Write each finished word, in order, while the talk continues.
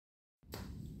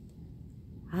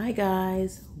Hi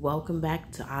guys, welcome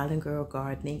back to Island Girl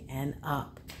Gardening and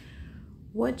Up.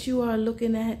 What you are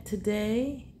looking at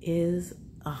today is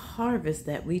a harvest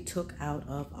that we took out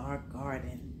of our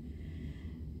garden.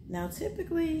 Now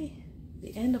typically,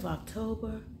 the end of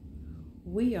October,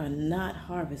 we are not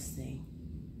harvesting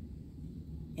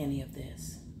any of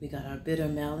this. We got our bitter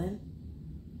melon,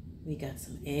 we got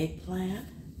some eggplant,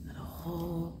 got a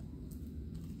whole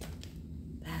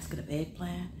basket of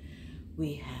eggplant.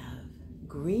 We have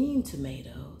green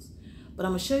tomatoes, but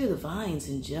I'm gonna show you the vines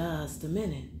in just a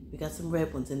minute. We got some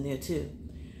red ones in there too.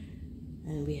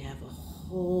 And we have a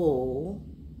whole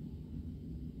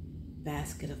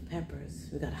basket of peppers.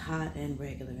 We got hot and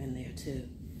regular in there too.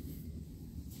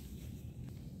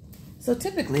 So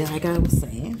typically, like I was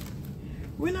saying,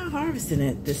 we're not harvesting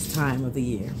at this time of the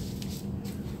year.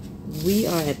 We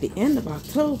are at the end of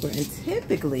October, and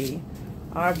typically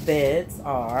our beds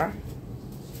are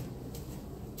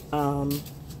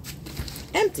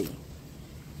empty,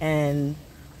 and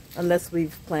unless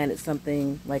we've planted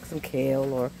something like some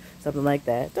kale or something like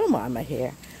that. Don't mind my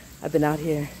hair. I've been out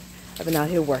here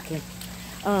working.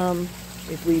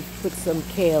 If we put some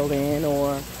kale in,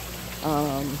 or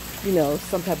you know,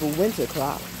 some type of winter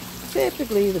crop,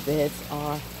 typically the beds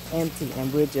are empty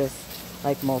and we're just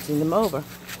like mulching them over.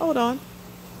 Hold on.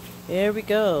 There we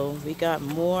go. We got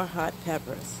more hot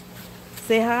peppers.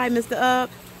 Say hi, Mr. Up.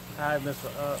 Hi, Mr.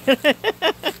 Up.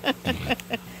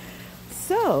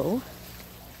 So,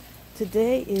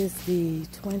 today is the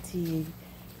 28th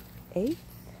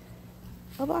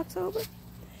of October,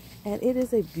 and it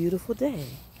is a beautiful day.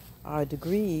 Our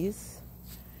degrees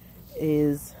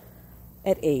is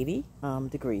at 80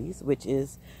 degrees, which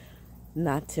is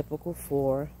not typical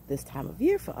for this time of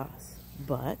year for us,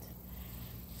 but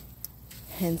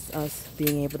hence us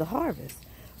being able to harvest.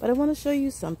 But I want to show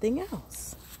you something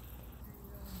else.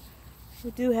 We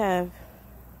do have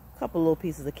a couple little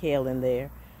pieces of kale in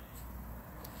there.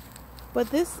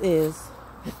 But this is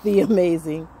the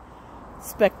amazing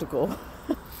spectacle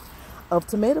of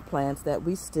tomato plants that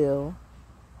we still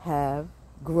have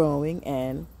growing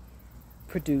and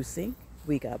producing.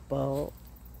 We got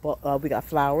we got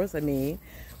flowers.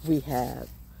 We have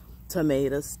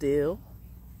tomatoes still.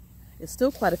 There's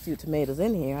still quite a few tomatoes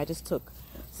in here. I just took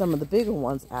some of the bigger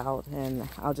ones out, and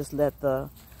I'll just let the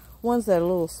ones that are a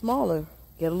little smaller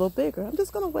get a little bigger. I'm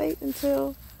just going to wait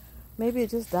until maybe it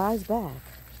just dies back.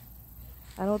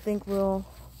 I don't think we'll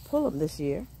pull them this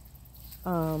year,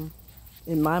 in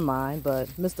my mind, but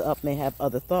Mr. Up may have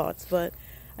other thoughts. But,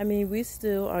 I mean, we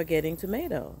still are getting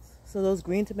tomatoes. So those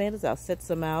green tomatoes, I'll set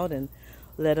some out and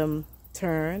let them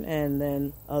turn, and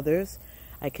then others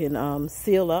I can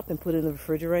seal up and put in the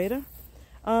refrigerator.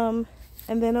 And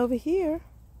then over here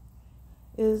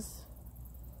is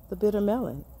the bitter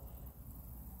melon.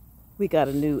 We got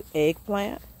a new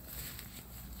eggplant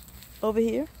over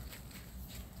here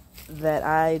that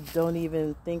I don't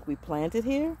even think we planted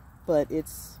here, but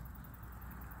it's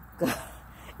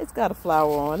got a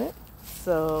flower on it,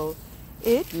 so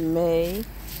it may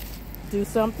do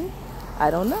something.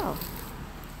 I don't know.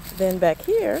 Then back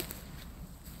here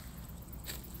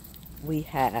we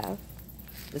have,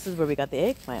 this is where we got the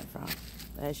eggplant from.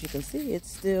 As you can see, it's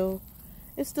still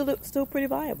pretty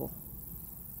viable.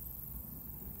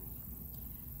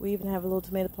 We even have a little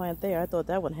tomato plant there. I thought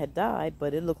that one had died,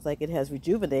 but it looks like it has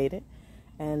rejuvenated.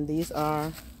 And these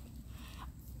are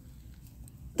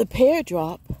the pear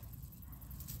drop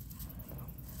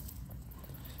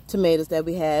tomatoes that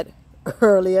we had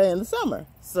earlier in the summer.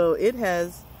 So it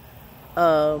has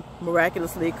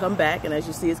miraculously come back, and as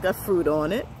you see, it's got fruit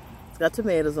on it. It's got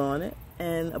tomatoes on it,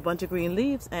 and a bunch of green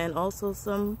leaves, and also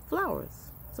some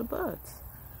flowers, some buds.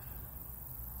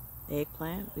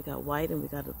 Eggplant, we got white and we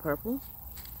got the purple.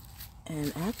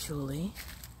 And actually,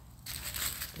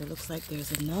 it looks like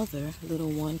there's another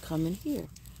little one coming here.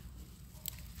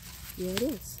 Yeah, it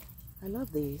is. I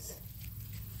love these.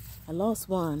 I lost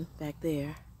one back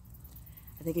there.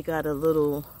 I think it got a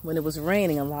little, when it was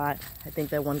raining a lot, I think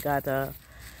that one got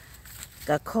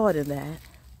caught in that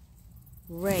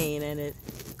rain and it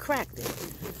cracked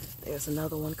it. There's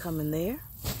another one coming there.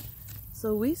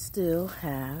 So we still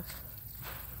have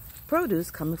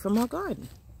produce coming from our garden.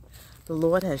 The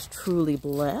Lord has truly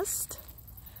blessed,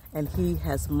 and He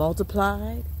has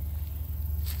multiplied.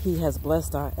 He has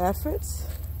blessed our efforts,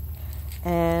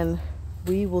 and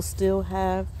we will still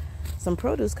have some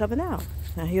produce coming out.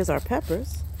 Now here's our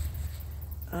peppers.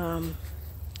 I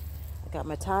got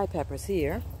my Thai peppers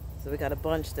here. So we got a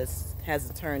bunch that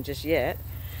hasn't turned just yet.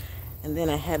 And then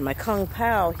I had my Kung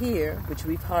Pao here, which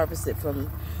we've harvested from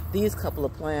these couple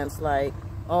of plants like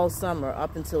all summer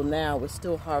up until now. We're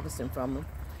still harvesting from them.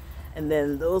 And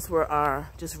then those were our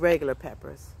just regular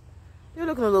peppers. They're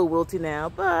looking a little wilty now,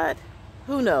 but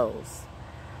who knows?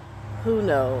 Who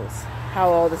knows how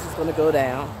all this is going to go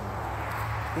down,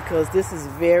 because this is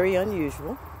very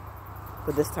unusual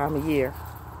for this time of year.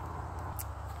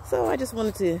 So I just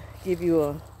wanted to give you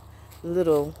a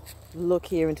little look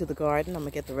here into the garden. I'm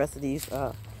going to get the rest of these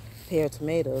pear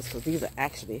tomatoes, because these are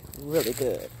actually really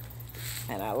good.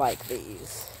 And I like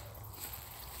these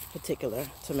particular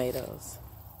tomatoes.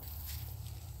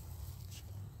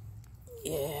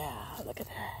 Yeah, look at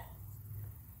that.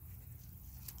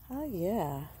 Oh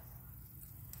yeah.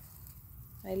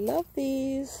 I love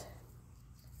these.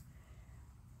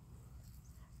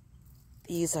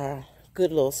 These are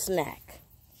good little snack.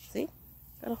 See?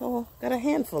 Got a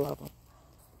handful of them.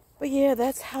 But yeah,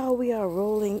 that's how we are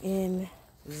rolling in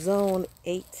Zone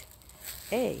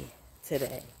 8A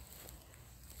today.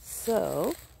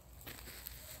 So,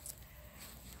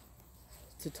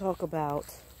 to talk about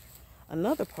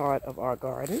another part of our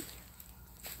garden,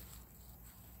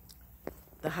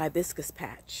 the hibiscus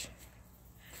patch.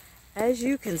 As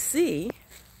you can see,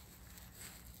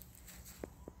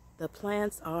 the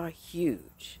plants are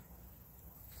huge.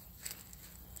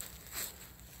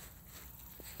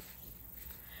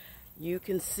 You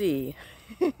can see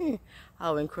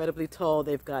how incredibly tall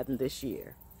they've gotten this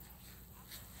year.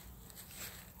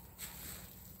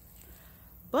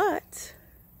 But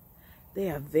they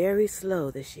are very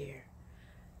slow this year.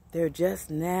 They're just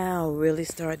now really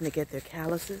starting to get their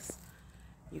calices.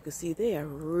 You can see they are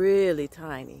really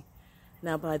tiny.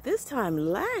 Now by this time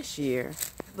last year,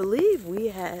 I believe we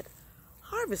had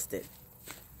harvested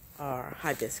our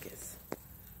hibiscus.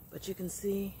 But you can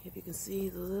see, if you can see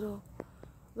the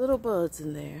little buds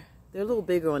in there. They're a little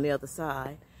bigger on the other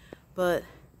side, but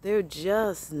they're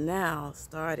just now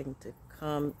starting to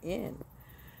come in.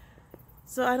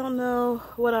 So I don't know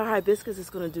what our hibiscus is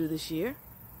going to do this year,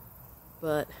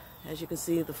 but as you can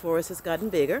see, the forest has gotten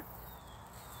bigger.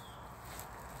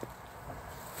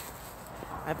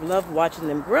 I've loved watching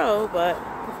them grow, but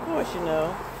of course, you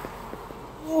know,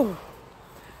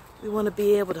 we want to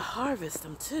be able to harvest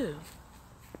them too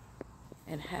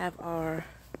and have our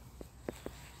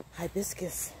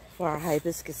hibiscus for our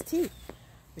hibiscus tea,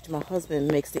 which my husband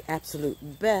makes the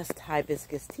absolute best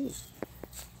hibiscus tea.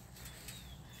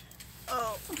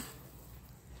 Oh.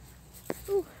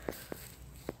 Ooh.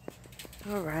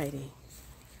 Alrighty.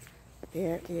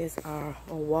 There is our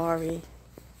Owari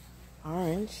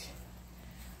orange.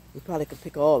 We probably could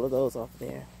pick all of those off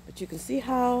there. But you can see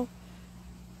how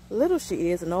little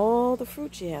she is and all the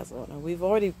fruit she has on her. We've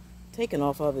already taken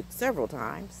off of it several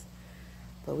times.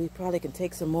 But we probably can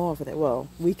take some more off of that. Well,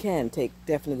 we can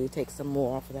definitely take some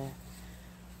more off of that.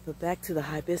 But back to the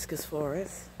hibiscus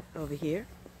forest over here.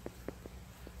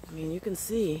 I mean, you can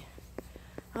see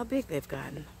how big they've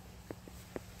gotten.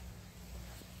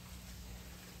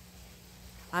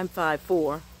 I'm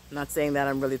 5'4". I'm not saying that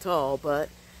I'm really tall, but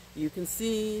you can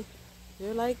see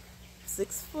they're like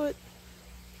 6 foot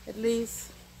at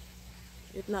least,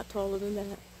 if not taller than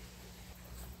that.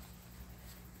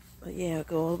 But yeah,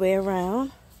 go all the way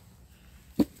around.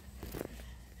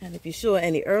 And if you saw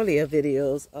any earlier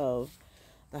videos of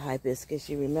the hibiscus,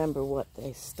 you remember what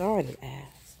they started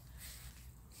as.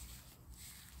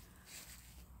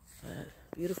 A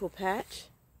beautiful patch.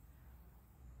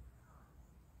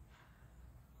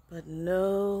 But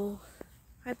no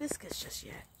hibiscus just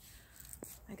yet.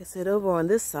 Like I said, over on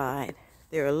this side,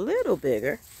 they're a little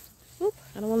bigger. Oop,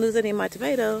 I don't want to lose any of my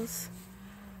tomatoes.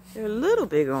 They're a little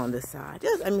bigger on this side.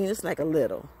 Just, I mean, it's like a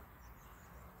little.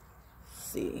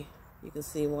 See, you can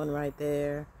see one right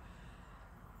there.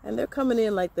 And they're coming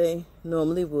in like they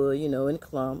normally would, you know, in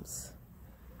clumps.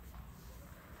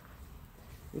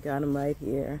 You got them right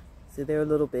here. See, they're a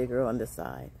little bigger on this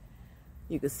side.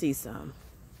 You can see some.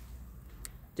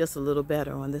 Just a little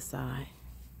better on this side.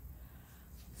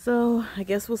 So I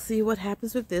guess we'll see what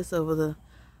happens with this over the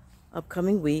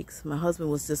upcoming weeks. My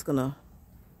husband was just gonna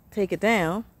take them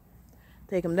down.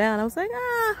 I was like,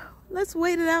 let's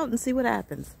wait it out and see what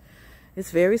happens.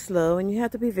 It's very slow, and you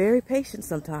have to be very patient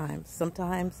sometimes.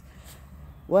 Sometimes,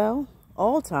 well,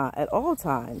 at all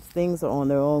times, things are on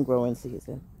their own growing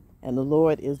season, and the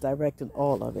Lord is directing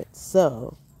all of it.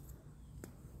 So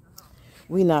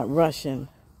we're not rushing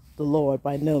the Lord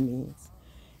by no means.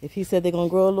 If he said they're going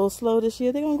to grow a little slow this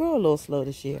year, they're going to grow a little slow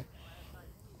this year.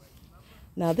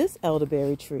 Now this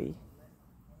elderberry tree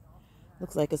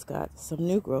looks like it's got some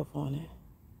new growth on it,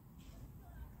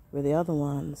 where the other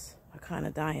ones are kind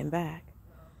of dying back.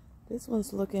 This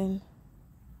one's looking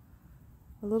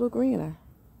a little greener,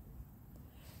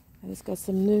 and it's got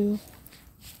some new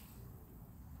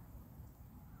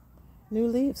New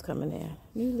leaves coming in.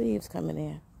 New leaves coming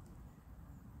in.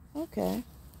 Okay.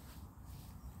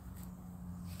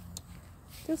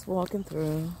 Just walking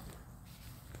through.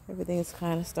 Everything's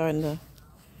kind of starting to,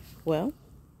 well,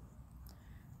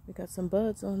 we got some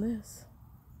buds on this.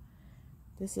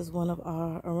 This is one of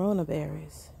our Arona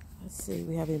berries. Let's see,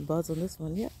 we have any buds on this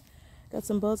one? Yep, got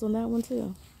some buds on that one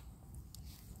too.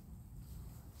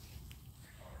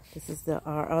 This is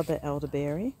our other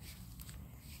elderberry.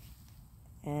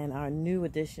 And our new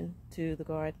addition to the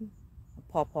garden, a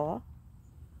pawpaw.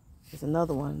 There's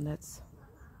another one that's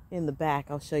in the back.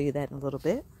 I'll show you that in a little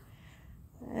bit.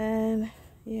 And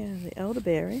yeah, the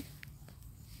elderberry.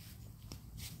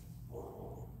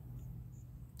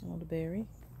 Elderberry.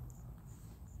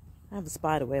 I have a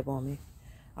spider web on me.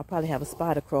 I'll probably have a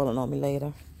spider crawling on me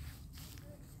later.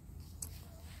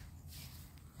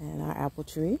 And our apple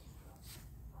tree.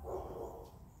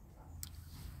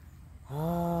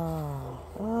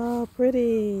 Oh,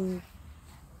 pretty.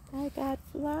 I got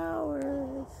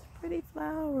flowers. Pretty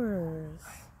flowers.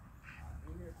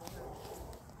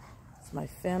 It's my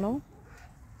fennel.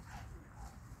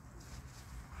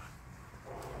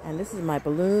 And this is my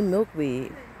balloon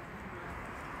milkweed.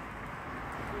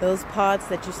 Those pods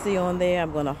that you see on there,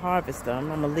 I'm going to harvest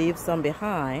them. I'm going to leave some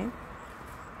behind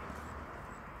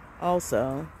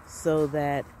also so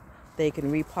that they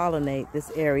can repollinate this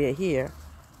area here,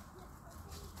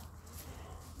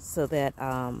 so that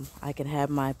I can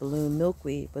have my balloon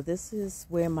milkweed. But this is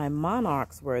where my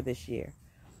monarchs were this year.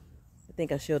 I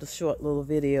think I showed a short little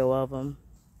video of them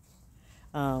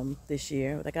this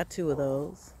year. I got 2 of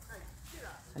those.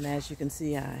 And as you can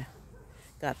see, I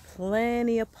got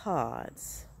plenty of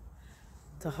pods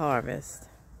to harvest.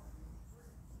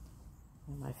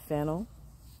 And my fennel.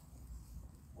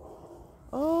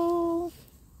 Oh,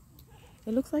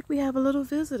 it looks like we have a little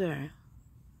visitor.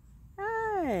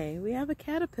 Hi, we have a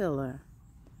caterpillar.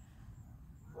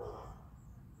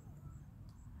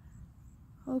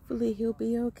 Hopefully he'll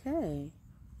be okay.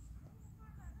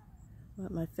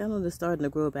 But my fennel is starting to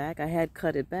grow back. I had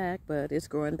cut it back, but it's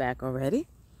growing back already.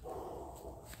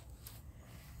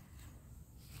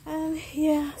 And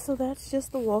yeah, so that's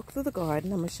just the walk through the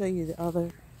garden. I'm going to show you the other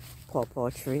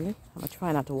pawpaw tree. I'm going to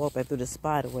try not to walk back through the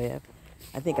spider web.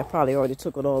 I think I probably already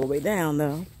took it all the way down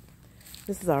though.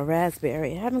 This is our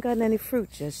raspberry. I haven't gotten any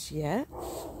fruit just yet.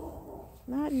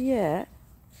 Not yet.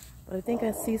 But I think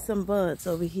I see some buds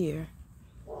over here.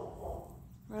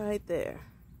 Right there.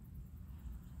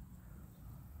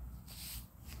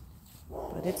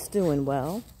 But it's doing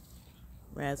well.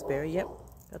 Raspberry, yep.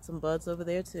 Got some buds over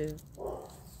there too.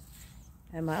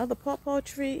 And my other pawpaw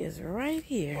tree is right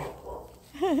here.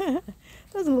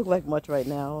 Doesn't look like much right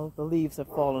now. The leaves have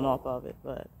fallen off of it,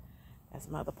 but that's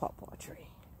my other pawpaw tree.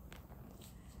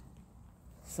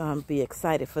 So I'm be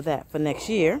excited for that for next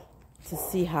year to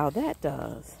see how that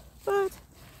does. But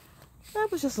that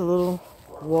was just a little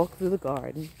walk through the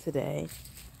garden today,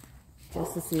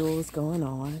 just to see what was going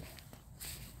on.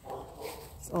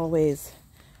 It's always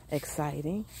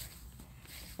exciting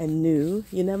and new.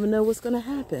 You never know what's going to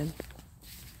happen.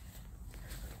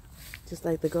 Just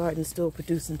like the garden's still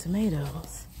producing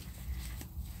tomatoes.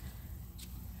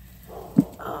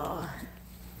 Oh.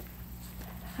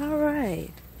 All right.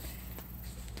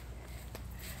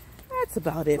 That's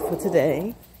about it for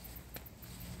today.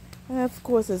 And of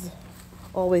course, there's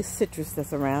always citrus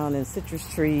that's around, and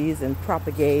citrus trees, and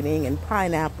propagating, and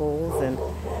pineapples, and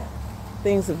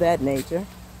things of that nature.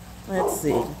 Let's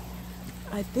see.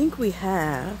 I think we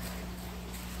have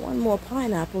one more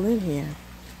pineapple in here.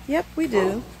 Yep, we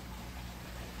do.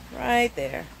 Right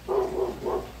there.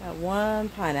 Got one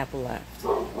pineapple left.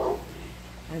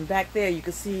 And back there you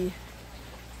can see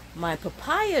my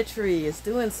papaya tree is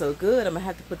doing so good. I'm going to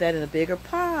have to put that in a bigger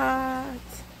pot.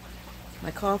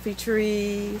 My coffee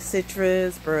tree,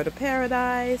 citrus, bird of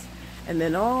paradise, and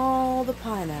then all the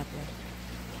pineapple.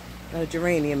 Got a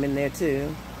geranium in there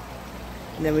too.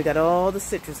 And then we got all the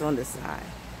citrus on this side.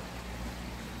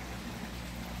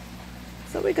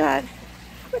 So we got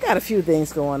a few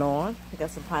things going on. We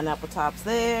got some pineapple tops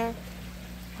there.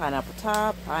 Pineapple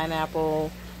top,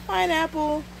 pineapple,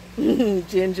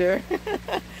 ginger,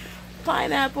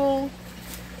 pineapple.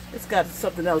 It's got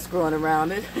something else growing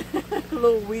around it. A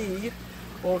little weed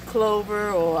or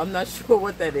clover, or I'm not sure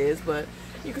what that is, but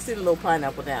you can see the little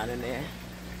pineapple down in there.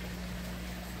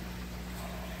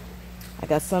 I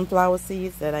got sunflower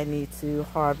seeds that I need to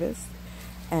harvest.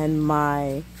 And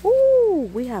my, ooh,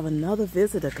 we have another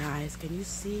visitor, guys. Can you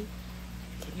see?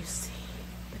 Can you see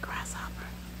the grasshopper?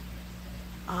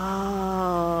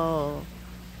 Oh,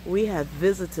 we have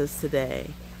visitors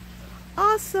today.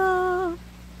 Awesome.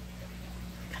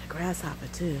 Got a grasshopper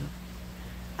too.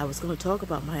 I was going to talk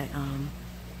about my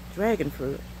dragon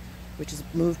fruit, which is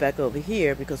moved back over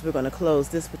here because we're going to close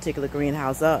this particular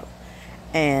greenhouse up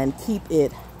and keep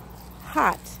it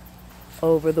hot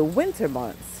over the winter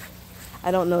months.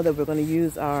 I don't know that we're going to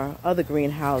use our other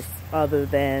greenhouse other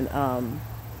than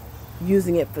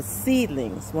using it for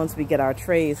seedlings once we get our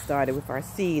trays started with our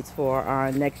seeds for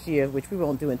our next year, which we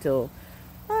won't do until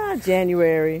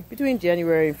January. Between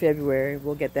January and February,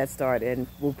 we'll get that started, and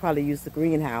we'll probably use the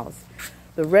greenhouse,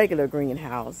 the regular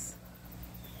greenhouse,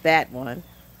 that one.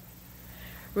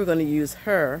 We're going to use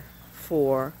her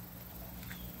for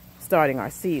starting our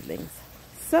seedlings.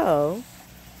 So,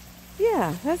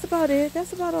 yeah, that's about it.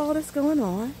 That's about all that's going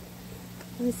on.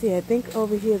 Let me see. I think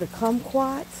over here the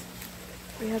kumquat.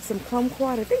 We have some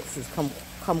kumquat. I think this is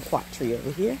kumquat tree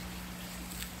over here.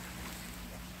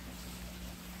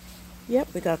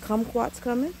 Yep, we got kumquats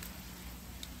coming.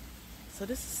 So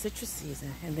this is citrus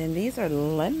season. And then these are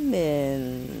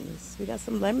lemons. We got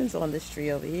some lemons on this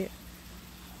tree over here.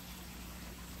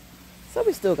 So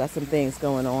we still got some things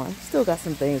going on.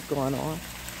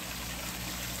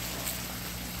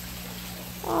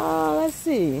 Let's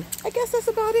see. I guess that's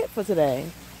about it for today.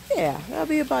 Yeah, that'll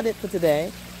be about it for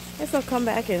today. I guess I'll come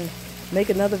back and make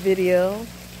another video.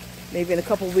 Maybe in a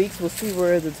couple weeks we'll see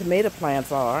where the tomato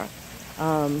plants are.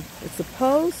 It's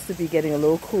supposed to be getting a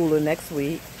little cooler next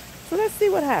week. So let's see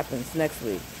what happens next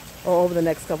week. Or over the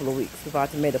next couple of weeks with our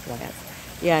tomato plants.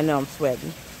 Yeah, I know I'm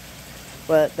sweating.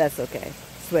 But that's okay.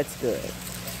 Sweat's good.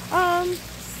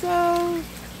 So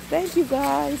thank you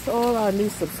guys, for all our new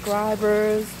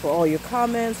subscribers, for all your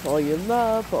comments, for all your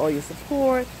love, for all your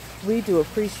support. We do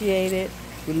appreciate it.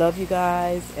 We love you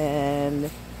guys,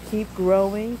 and keep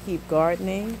growing, keep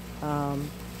gardening.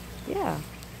 Yeah,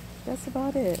 that's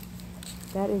about it.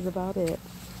 That is about it.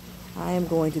 I am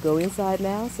going to go inside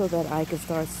now so that I can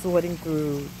start sorting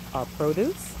through our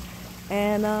produce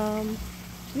and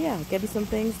yeah, getting some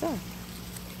things done.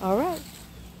 All right.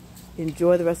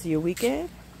 Enjoy the rest of your weekend,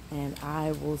 and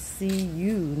I will see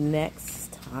you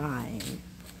next time.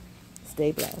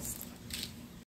 Stay blessed.